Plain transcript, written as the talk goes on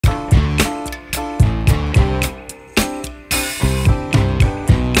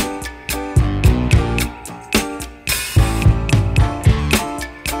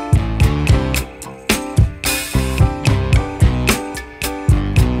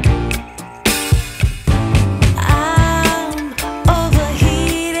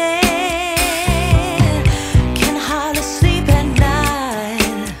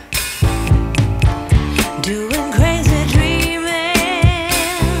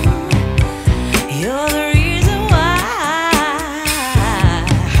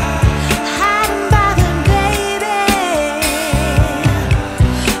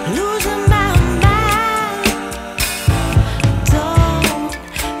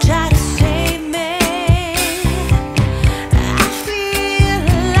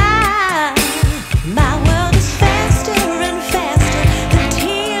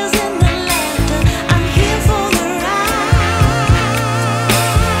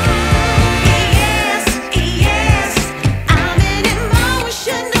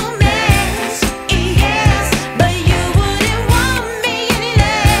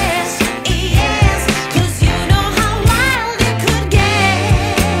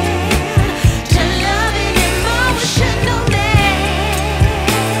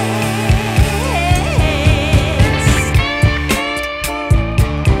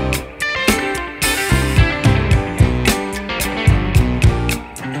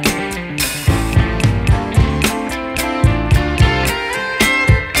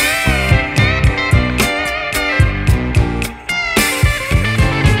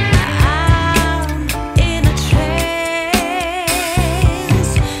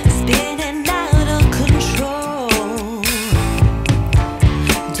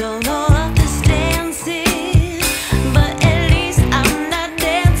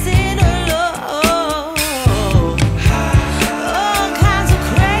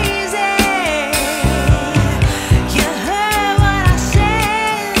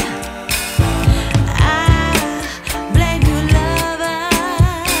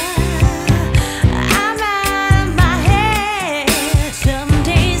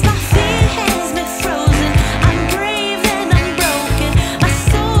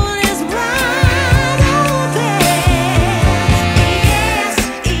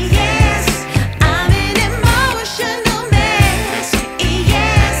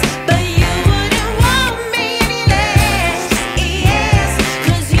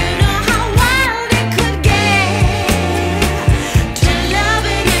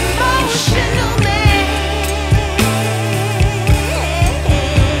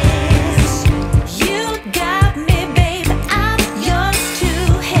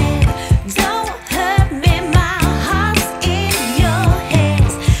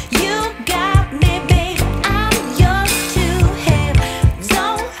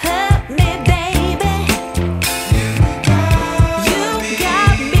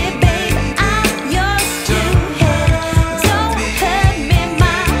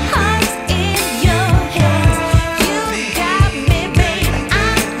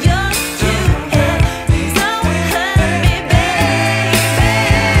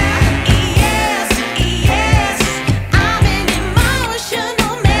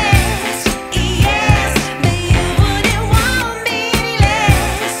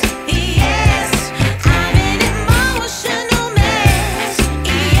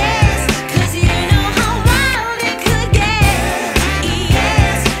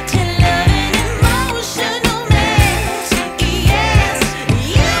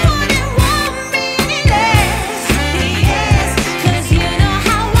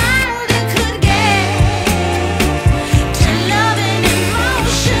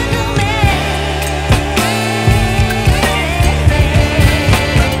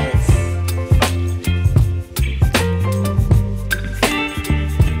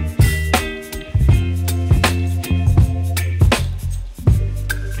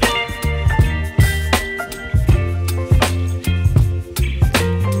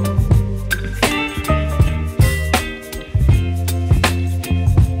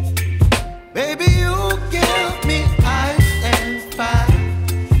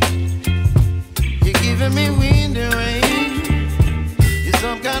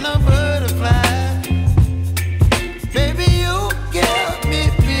some kind of butterfly. Baby, you give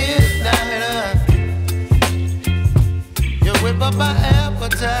me midnight. You whip up my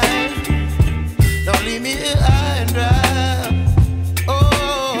appetite. Don't leave me here high and dry.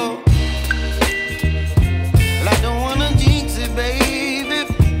 Oh, well, I don't wanna jinx it, baby,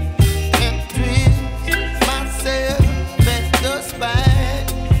 and twist myself at the spine.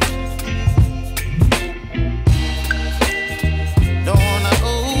 Don't wanna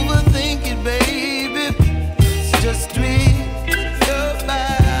overthink it, baby. It's just twist your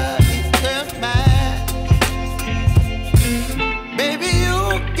body and mine. Baby, you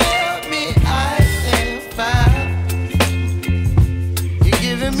give me ice and fire. You're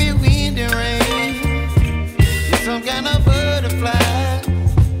giving me wind and rain. You're some kind of butterfly.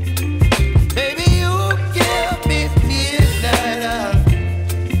 Baby, you give me midnight.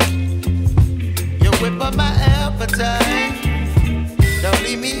 You whip up my appetite. Don't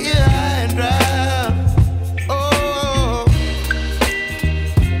leave me here high and dry. Oh,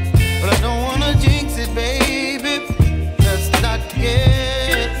 but I don't wanna jinx it, baby. Let's not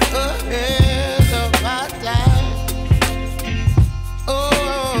get ahead of my time.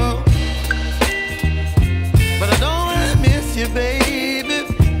 Oh, but I don't wanna miss you, baby.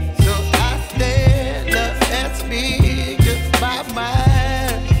 So I stand up and speak my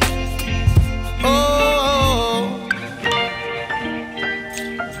mind. Oh.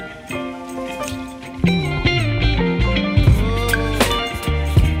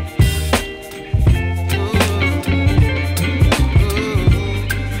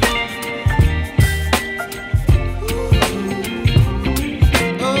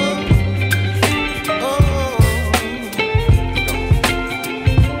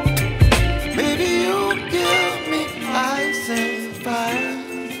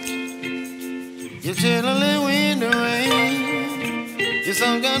 You're chilling wind and rain. You're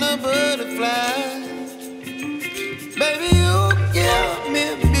some kind of butterfly. Baby, you give me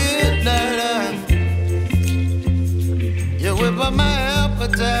midnight. You whip up my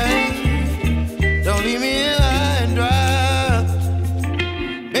appetite. Don't leave me here